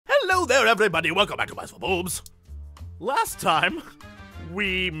there, everybody. Welcome back to Bicycle Boobs. Last time,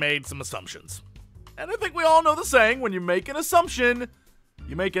 we made some assumptions. And I think we all know the saying, when you make an assumption,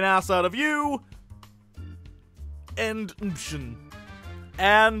 you make an ass out of you. And Umption.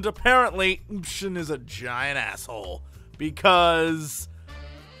 And apparently, Umption is a giant asshole. Because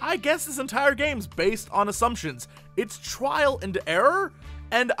I guess this entire game's based on assumptions. It's trial and error,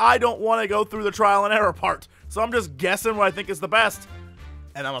 and I don't want to go through the trial and error part. So I'm just guessing what I think is the best.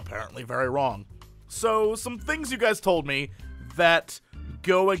 And I'm apparently very wrong. So, some things you guys told me that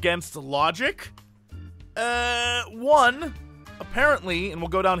go against logic. One, apparently, and we'll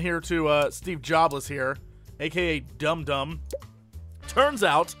go down here to Steve Jobless here, aka Dum Dum. Turns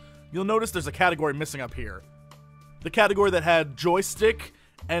out, you'll notice there's a category missing up here. The category that had joystick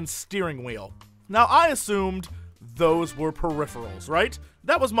and steering wheel. Now, I assumed those were peripherals, right?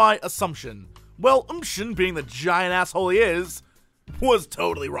 That was my assumption. Well, Umption, being the giant asshole he is, was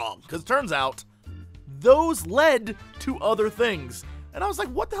totally wrong. Because turns out, those led to other things. And I was like,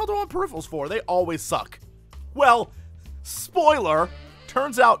 what the hell do I want peripherals for? They always suck. Well, spoiler,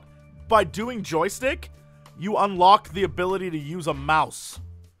 turns out by doing joystick, you unlock the ability to use a mouse.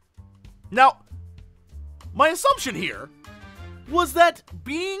 Now, my assumption here was that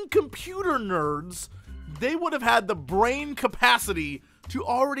being computer nerds, they would have had the brain capacity to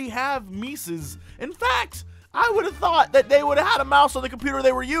already have Mises. In fact, I would have thought that they would have had a mouse on the computer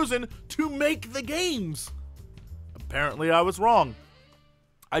they were using to make the games. Apparently, I was wrong.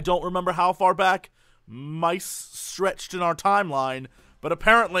 I don't remember how far back mice stretched in our timeline, but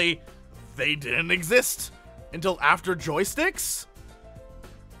apparently, they didn't exist until after joysticks?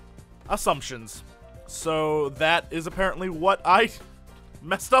 Assumptions. So that is apparently what I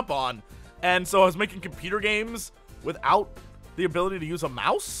messed up on. And so I was making computer games without the ability to use a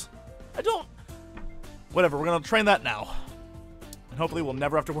mouse? Whatever, we're going to train that now. And hopefully we'll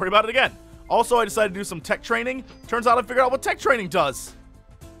never have to worry about it again. Also, I decided to do some tech training. Turns out I figured out what tech training does.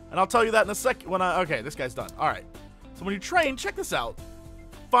 And I'll tell you that in a second when okay, this guy's done. All right. So when you train, check this out.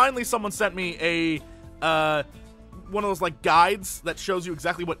 Finally, someone sent me a, one of those, like, guides that shows you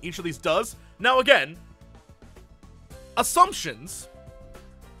exactly what each of these does. Now, again, assumptions,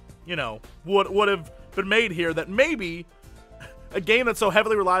 you know, would have been made here that maybe a game that so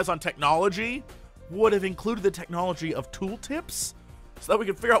heavily relies on technology would have included the technology of tooltips so that we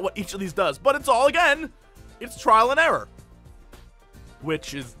could figure out what each of these does. But it's all, again, it's trial and error.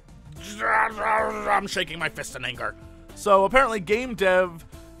 Which is... I'm shaking my fist in anger. So, apparently, Game Dev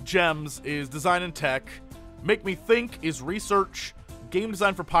Gems is design and tech. Make Me Think is research. Game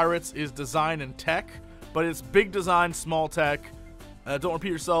Design for Pirates is design and tech. But it's big design, small tech. Don't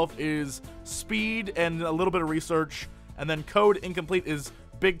Repeat Yourself is speed and a little bit of research. And then Code Incomplete is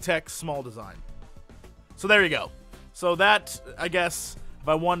big tech, small design. So there you go. So that, I guess, if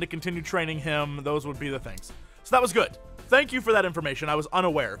I wanted to continue training him, those would be the things. So that was good. Thank you for that information. I was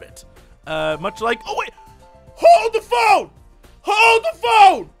unaware of it. Much like... Oh, wait! Hold the phone! Hold the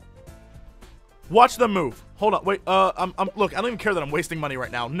phone! Watch them move. Hold on. Wait, look, I don't even care that I'm wasting money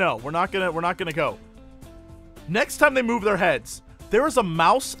right now. No, we're not gonna go. Next time they move their heads, there is a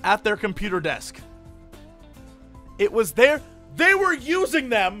mouse at their computer desk. It was there. They were using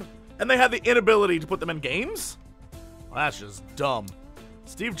them, and they had the inability to put them in games? Well, that's just dumb.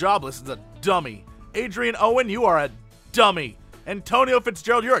 Steve Jobless is a dummy. Adrian Owen, you are a dummy. Antonio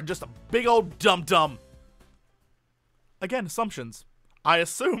Fitzgerald, you're just a big old dum-dum. Again, assumptions. I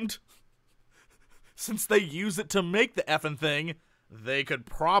assumed, since they use it to make the effing thing, they could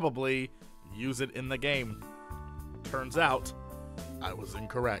probably use it in the game. Turns out, I was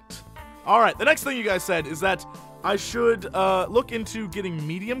incorrect. Alright, the next thing you guys said is that I should look into getting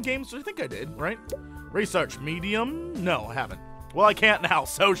medium games. I think I did, right? Research medium? No, I haven't. Well, I can't now,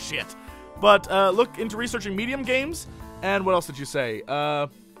 so shit. But look into researching medium games. And what else did you say?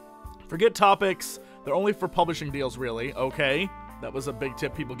 Forget topics. They're only for publishing deals, really. Okay. That was a big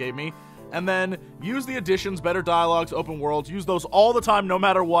tip people gave me. And then use the additions, better dialogues, open worlds. Use those all the time, no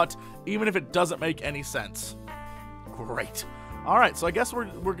matter what, even if it doesn't make any sense. Great. All right, so I guess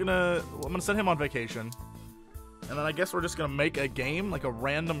I'm gonna send him on vacation. And then I guess we're just gonna make a game, like a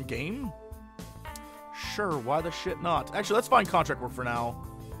random game? Sure, why the shit not? Actually, let's find contract work for now,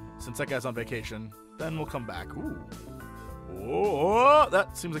 since that guy's on vacation. Then we'll come back. Ooh. Oh,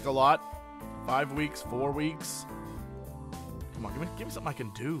 that seems like a lot. 5 weeks, 4 weeks. Come on, give me something I can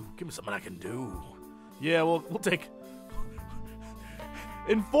do. Give me something I can do. Yeah, we'll take...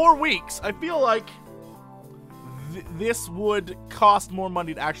 In 4 weeks, I feel like this would cost more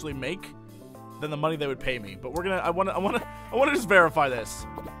money to actually make than the money they would pay me. But I want to just verify this.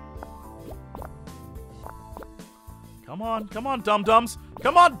 Come on, dum-dums.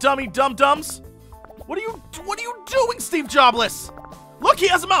 Come on, dummy dum-dums. What are you doing, Steve Jobless? Look, he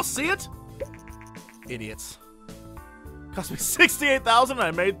has a mouse, see it? Idiots. Cost me 68,000 and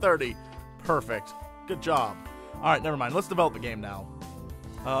I made 30. Perfect. Good job. Alright, never mind. Let's develop a game now.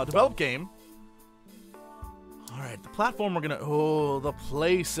 Develop game. Alright, the platform we're gonna... Oh, the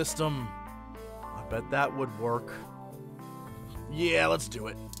play system. I bet that would work. Yeah, let's do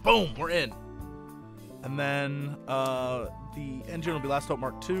it. Boom, we're in. And then, the engine will be Last Hope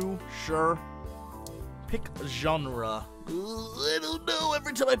Mark II. Sure. Pick genre. I don't know.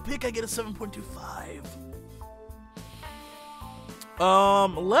 Every time I pick, I get a 7.25.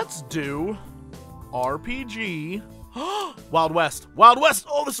 Let's do RPG. Wild West. Wild West.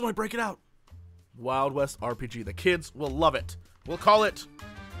 Oh, this is when I break it out. Wild West RPG. The kids will love it. We'll call it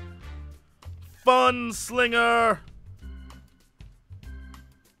Fun Slinger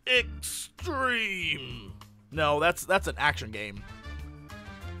Extreme. No, that's an action game.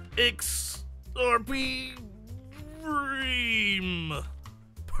 XRP Dream.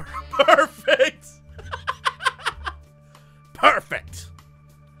 Perfect. Perfect.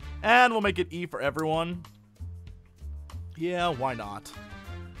 And we'll make it E for everyone. Yeah, why not?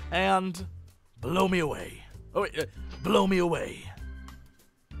 And blow me away. Oh wait, blow me away.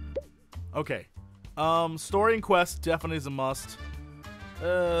 Okay. Story and quest definitely is a must.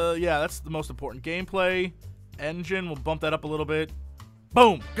 Yeah, that's the most important. Gameplay, engine, we'll bump that up a little bit.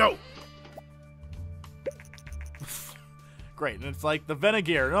 Boom, go. Great, and it's like the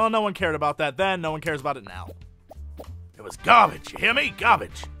Venegear. Oh, no one cared about that then. No one cares about it now. It was garbage. You hear me?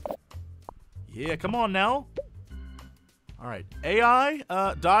 Garbage. Yeah, come on now. All right, AI.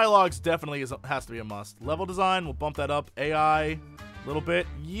 Dialogues definitely has to be a must. Level design, we'll bump that up. AI, a little bit.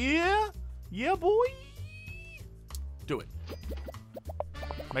 Yeah, yeah, boy. Do it.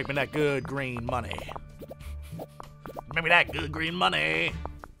 Make me that good green money. Make me that good green money.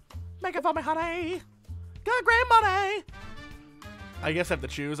 Make it for me, honey. Good green money. I guess I have to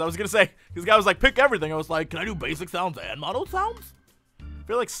choose. I was gonna say, this guy was like, pick everything. I was like, can I do basic sounds and model sounds? I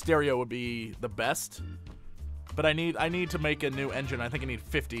feel like stereo would be the best, but I need to make a new engine. I think I need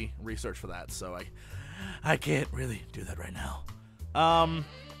 50 research for that, so I can't really do that right now.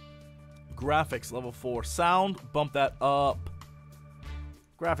 Graphics level 4, sound, bump that up.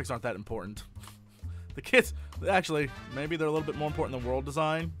 Graphics aren't that important. The kids, actually, maybe they're a little bit more important than world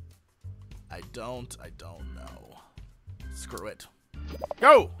design. I don't know. Screw it.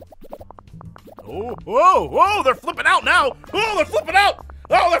 Go! Oh, whoa, whoa, they're flipping out now! Oh, they're flipping out!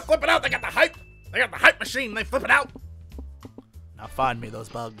 Oh, they're flipping out! They got the hype! They got the hype machine! They flip it out! Now find me those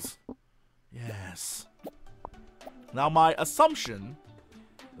bugs. Yes. Now my assumption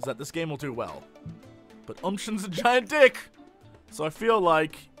is that this game will do well. But Umptions a giant dick! So I feel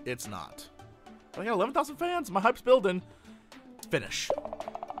like it's not. I got 11,000 fans. My hype's building. Finish.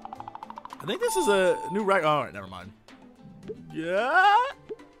 I think this is a new record. Oh, alright, never mind. Yeah?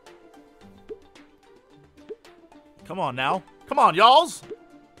 Come on now. Come on, y'alls!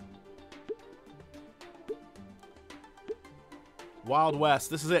 Wild West.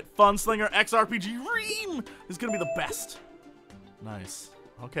 This is it. Fun Slinger XRPG Ream is gonna be the best. Nice.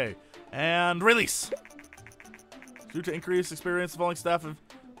 Okay. And release. Due to increased experience involving staff of...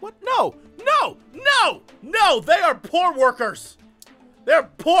 What? No! No! No! No! They are poor workers! They're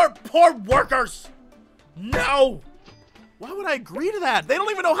poor workers! No! Why would I agree to that? They don't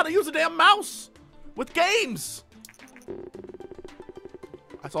even know how to use a damn mouse with games.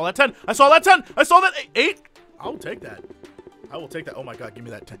 I saw that 10. I saw that 10. I saw that 8. I'll take that. I will take that. Oh my god, give me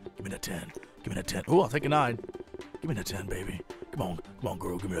that 10. Give me that 10. Give me that 10. Oh, I'll take a 9. Give me that 10, baby. Come on,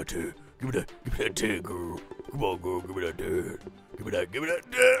 girl. Give me that 10. Give me that 10, girl. Come on, girl. Give me that 10. Give me that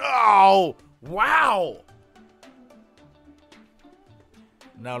 10. Oh, wow.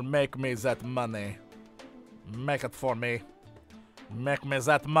 Now make me that money. Make it for me. Make me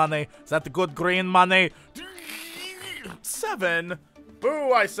that money. That good green money. 7.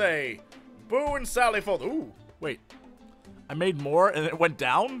 Boo, I say. Boo and Sally Fold. Ooh, wait. I made more and it went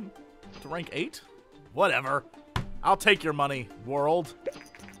down to rank 8? Whatever. I'll take your money, world.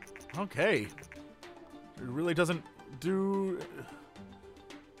 Okay. It really doesn't do...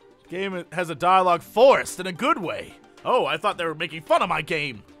 Game has a dialogue forest in a good way. Oh, I thought they were making fun of my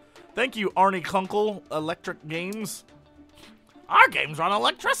game. Thank you, Arnie Kunkel, Electric Games. Our games run on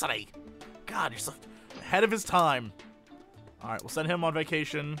electricity. God, you're so ahead of his time. All right, we'll send him on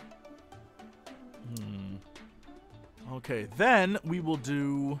vacation. Okay, then we will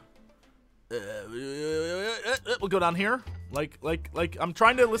do... we'll go down here. Like, I'm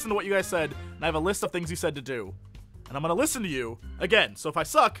trying to listen to what you guys said, and I have a list of things you said to do. And I'm gonna listen to you again, so if I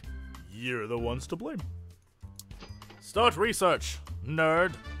suck, you're the ones to blame. Start research,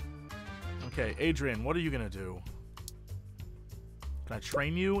 nerd. Okay, Adrian, what are you gonna do? Can I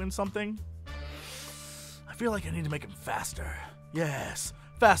train you in something? I feel like I need to make him faster. Yes,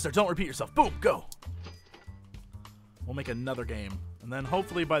 faster, don't repeat yourself. Boom, go. We'll make another game. And then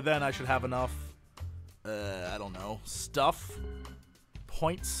hopefully by then I should have enough, I don't know, stuff,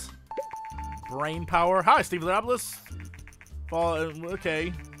 points, brain power. Hi, Steve Jobless.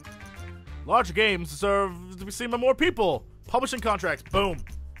 Okay. Larger games deserve to be seen by more people. Publishing contracts, boom.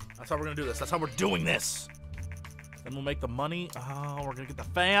 That's how we're gonna do this. That's how we're doing this. Then we'll make the money. Oh, we're gonna get the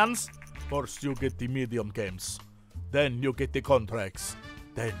fans. First you get the medium games. Then you get the contracts.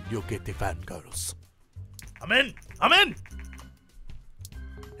 Then you get the fangirls. I'm in! I'm in!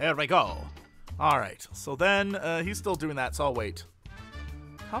 Here we go. Alright, so then, he's still doing that, so I'll wait.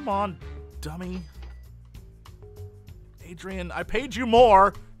 Come on, dummy. Adrian, I paid you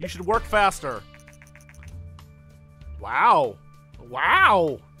more. You should work faster. Wow.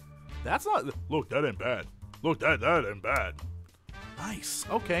 Wow. That's not... Look, that ain't bad. Look, that ain't bad. Nice.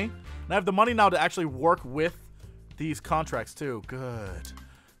 Okay. And I have the money now to actually work with these contracts, too. Good.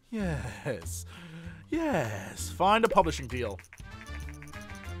 Yes. Yes. Find a publishing deal.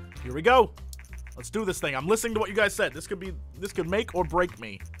 Here we go. Let's do this thing. I'm listening to what you guys said. This could make or break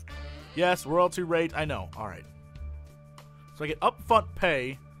me. Yes, royalty rate. I know. All right. So I get upfront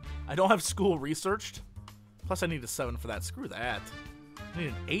pay. I don't have school researched. Plus I need a 7 for that. Screw that. I need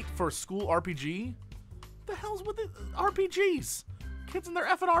an 8 for a school RPG? What the hell's with the RPGs? Kids and their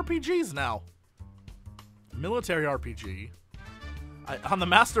effing RPGs now. Military RPG. On the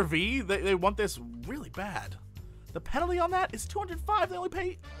Master V, they want this really bad. The penalty on that is 205. They only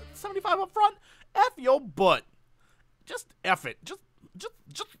pay 75 up front. F your butt. Just F it. Just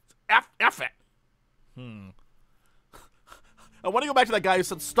F it. I want to go back to that guy who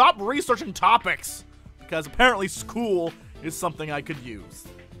said, stop researching topics. Because apparently school is something I could use.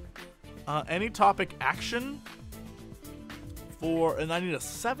 Any topic action for, and I need a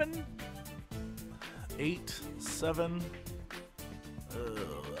 7, 8, 7.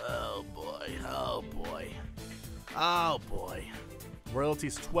 Oh boy, oh boy, oh boy.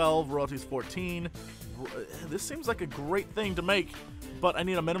 Royalties 12, royalties 14. This seems like a great thing to make, but I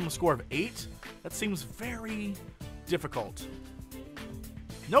need a minimum score of 8. That seems very difficult.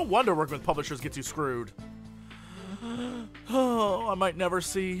 No wonder working with publishers gets you screwed. Oh, I might never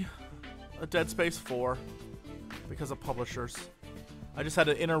see a Dead Space 4 because of publishers. I just had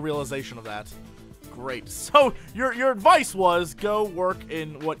an inner realization of that. Great. So, your advice was go work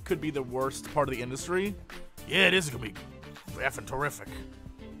in what could be the worst part of the industry. Yeah, it is going to be effing terrific.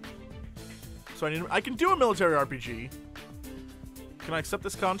 So I can do a military RPG. Can I accept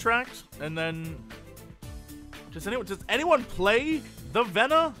this contract? And then... Does anyone play the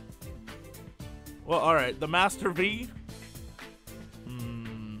Vena? Well, alright. The Master V?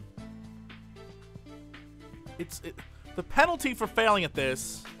 The penalty for failing at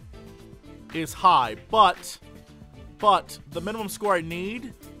this is high, but the minimum score I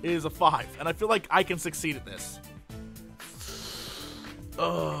need is a 5, and I feel like I can succeed at this.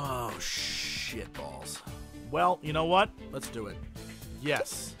 Oh, shit balls. Well, you know what? Let's do it.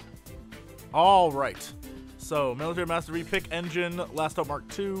 Yes. All right. So, Military Master V, pick engine, Last Hope Mark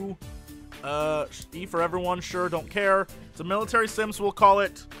II. E for everyone, sure, don't care. It's a military sim, so we'll call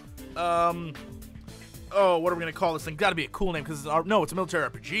it, oh, what are we gonna call this thing? Gotta be a cool name, because no, it's a military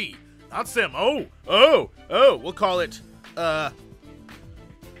RPG. Not sim. Oh, we'll call it,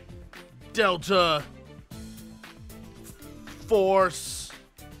 Delta Force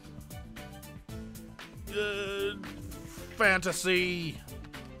Fantasy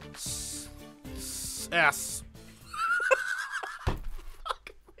S.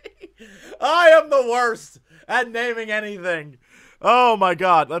 I am the worst at naming anything. Oh my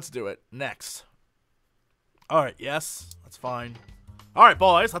god, let's do it. Next. Alright, yes, that's fine. Alright,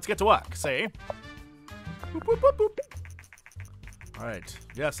 boys, let's get to work. See? Boop, boop, boop, boop. Alright,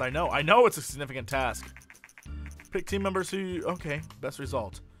 yes, I know it's a significant task. Pick team members who... Okay, best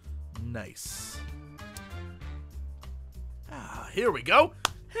result. Nice. Here we go.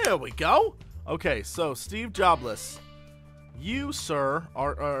 Here we go. Okay, so Steve Jobless. You, sir,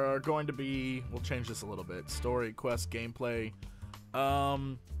 are going to be... We'll change this a little bit. Story, quest, gameplay.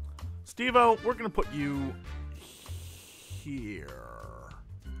 Steve-O, we're going to put you here.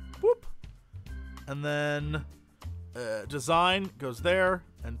 Whoop. And then design goes there,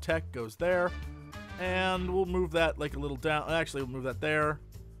 and tech goes there. And we'll move that like a little down. Actually, we'll move that there.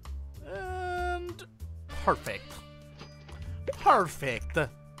 And perfect. Perfect.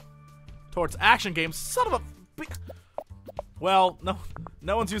 Towards action games. Son of a... Well,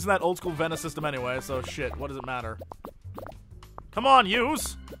 no one's using that old school Vena system anyway, so shit, what does it matter? Come on,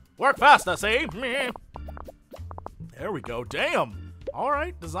 use. Work faster, see? Meh. There we go. Damn. All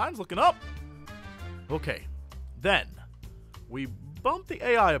right, design's looking up. Okay, then we bump the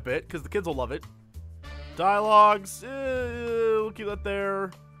AI a bit because the kids will love it. Dialogues, we'll keep that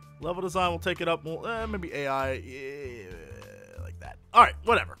there. Level design, we'll take it up. We'll, maybe AI, like that. All right,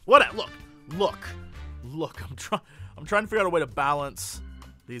 whatever. Look. I'm trying to figure out a way to balance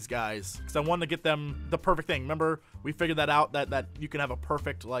these guys because I wanted to get them the perfect thing. Remember, we figured that out that you can have a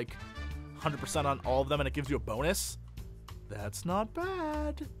perfect like 100% on all of them and it gives you a bonus. That's not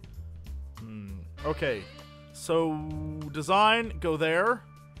bad. Okay, so design, go there.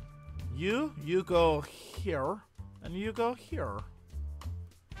 You go here, and you go here.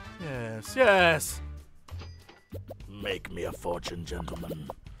 Yes. Make me a fortune, gentlemen.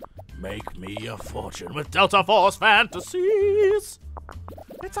 Make me a fortune with Delta Force Fantasies.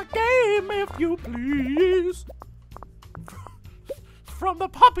 It's a game, if you please. From the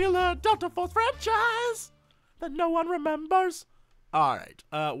popular Delta Force franchise that no one remembers. All right,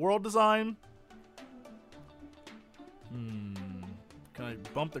 world design. Can I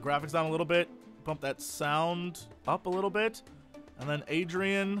bump the graphics down a little bit? Bump that sound up a little bit? And then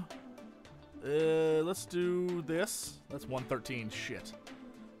Adrian, let's do this. That's 113, shit.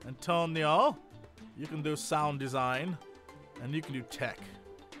 Antonio, you can do sound design, and you can do tech.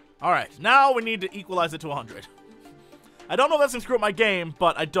 All right, now we need to equalize it to 100. I don't know if that's gonna screw up my game,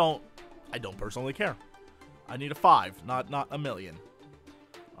 but I don't personally care. I need a 5, not a million.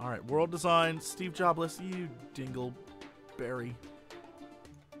 All right, world design, Steve Jobless, you dingleberry.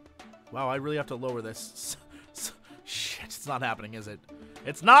 Wow, I really have to lower this. Shit, it's not happening, is it?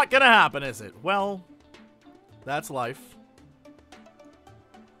 It's not gonna happen, is it? Well, that's life.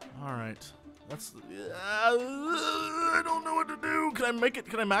 All right, that's. I don't know what to do. Can I make it?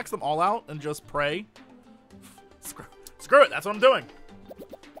 Can I max them all out and just pray? Screw it. That's what I'm doing.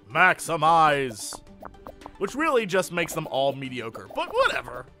 Maximize. Which really just makes them all mediocre, but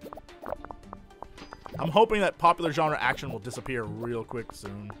whatever. I'm hoping that popular genre action will disappear real quick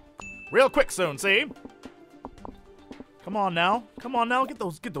soon. Real quick soon, see? Come on now. Get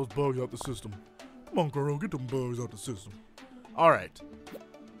those bugs out the system. Come on, girl. Get them bugs out the system. All right.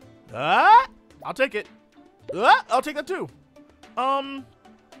 I'll take it. I'll take that too.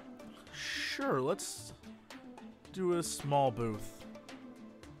 Sure. Let's do a small booth.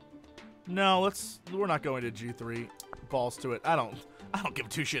 No, we're not going to G3. Balls to it. I don't give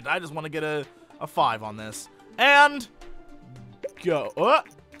two shit. I just want to get a 5 on this. And go.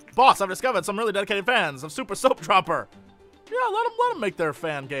 Boss, I've discovered some really dedicated fans of Super Soap Dropper. Yeah, let them make their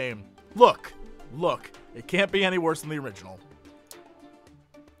fan game. Look. It can't be any worse than the original.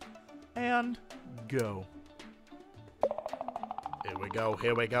 And go. Here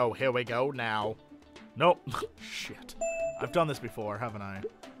we go now. Nope. Shit. I've done this before, haven't I?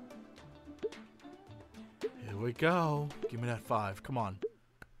 Here we go. Give me that 5. Come on.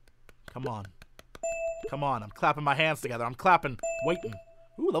 I'm clapping my hands together. I'm clapping. Waiting.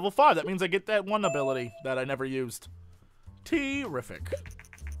 Ooh, level 5. That means I get that one ability that I never used. Terrific.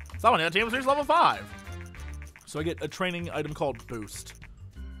 Someone in the team is level 5. So I get a training item called Boost.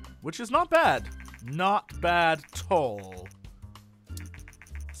 Which is not bad. Not bad at all.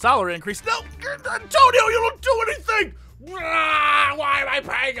 Salary increase. No! Antonio, you don't do anything! Why am I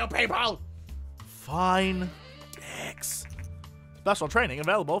paying you people? Fine. X. Special training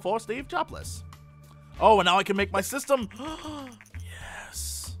available for Steve Jobless. Oh, and now I can make my system.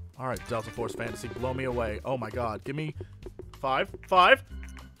 Yes. All right, Delta Force Fantasy, blow me away. Oh my God, give me 5.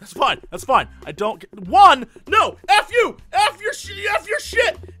 That's fine. I don't get 1. No, F you. F your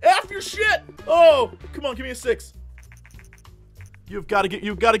shit. Oh, come on, give me a 6. You've got to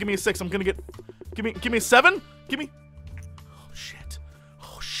give me a 6. I'm gonna get. Give me a 7. Give me. Oh shit.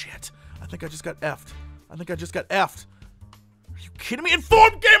 I think I just got F'd. Are you kidding me?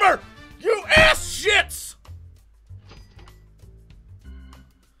 Informed Gamer! You ass shits!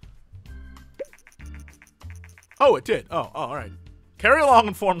 Oh, it did. Oh, alright. Carry along,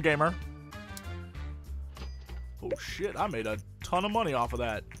 Informed Gamer. Oh shit, I made a ton of money off of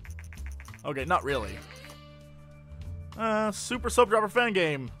that. Okay, not really. Super Soap Dropper fan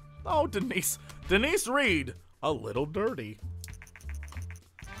game. Oh, Denise Reed. A little dirty.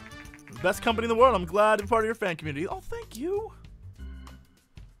 Best company in the world. I'm glad to be part of your fan community. Oh, thank you.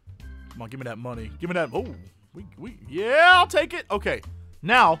 Come on, give me that money. Give me that. Oh, yeah, I'll take it. Okay,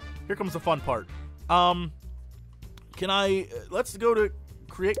 now here comes the fun part. Let's go to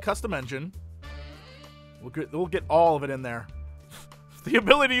create custom engine. We'll get all of it in there. The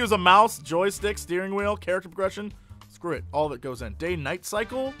ability to use a mouse, joystick, steering wheel, character progression. Screw it. All of it goes in. Day-night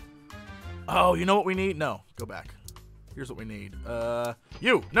cycle. Oh, you know what we need? No, go back. Here's what we need.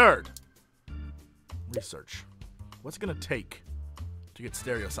 You, nerd! Research. What's it gonna take to get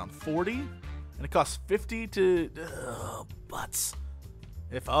stereo sound? 40? And it costs 50 to... butts.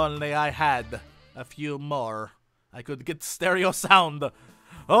 If only I had a few more, I could get stereo sound.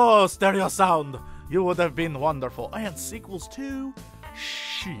 Oh, stereo sound. You would have been wonderful. And sequels too?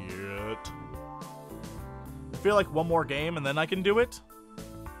 Shit. I feel like one more game and then I can do it.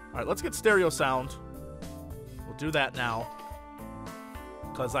 Alright, let's get stereo sound. We'll do that now.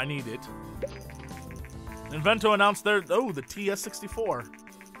 Because I need it. Invento announced their... Oh, the TS64.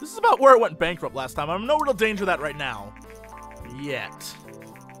 This is about where it went bankrupt last time. I'm in no real danger of that right now. Yet.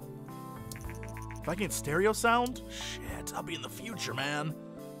 If I can get stereo sound? Shit, I'll be in the future, man.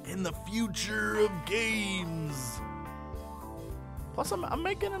 In the future of games. Plus, I'm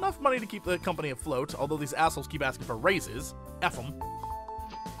making enough money to keep the company afloat, although these assholes keep asking for raises. F them.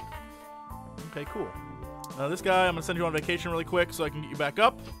 Okay, cool. This guy, I'm going to send you on vacation really quick so I can get you back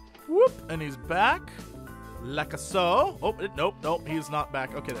up. Whoop, and he's back. Like so. Oh, nope, he's not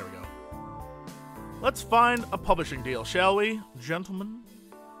back. Okay, there we go. Let's find a publishing deal, shall we, gentlemen?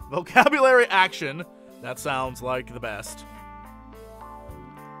 Vocabulary action. That sounds like the best.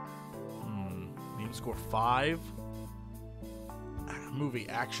 Need to score 5. Movie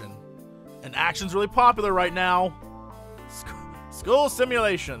action. And action's really popular right now. School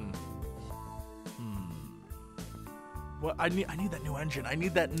simulation. What? I need that new engine. I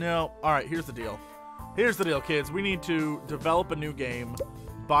need that. No. All right, here's the deal. Here's the deal, kids. We need to develop a new game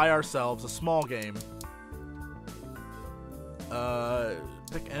by ourselves, a small game.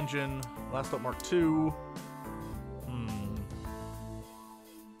 Pick engine. Last Up Mark II.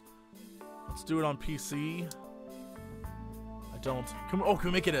 Let's do it on PC. Can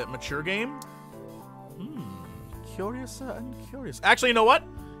we make it a mature game? Curious and curious. Actually, you know what?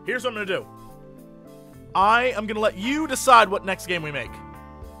 Here's what I'm gonna do. I am gonna let you decide what next game we make.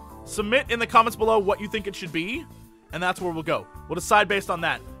 Submit in the comments below what you think it should be, and that's where we'll go. We'll decide based on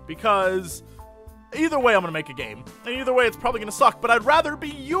that, because either way I'm gonna make a game, and either way it's probably gonna suck, but I'd rather be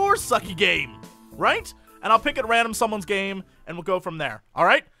your sucky game, right? And I'll pick at random someone's game, and we'll go from there,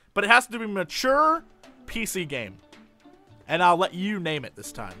 alright? But it has to be a mature PC game. And I'll let you name it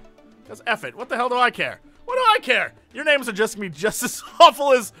this time. Because F it, what the hell do I care? What do I care? Your names are just gonna be just as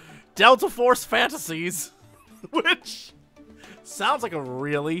awful as Delta Force Fantasies, which sounds like a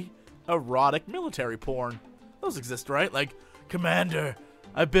really erotic military porn. Those exist, right? Like, Commander,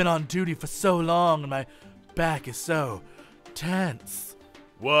 I've been on duty for so long and my back is so tense.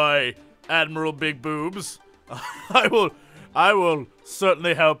 Why, Admiral Big Boobs, I will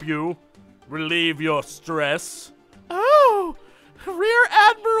certainly help you relieve your stress. Oh, Rear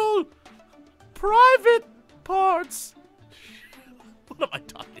Admiral Private Parts. What am I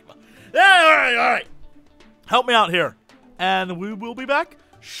talking about? Yeah, all right. Help me out here. And we will be back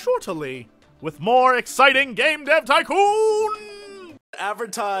shortly with more exciting Game Dev Tycoon.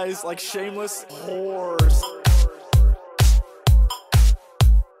 Advertise like shameless whores.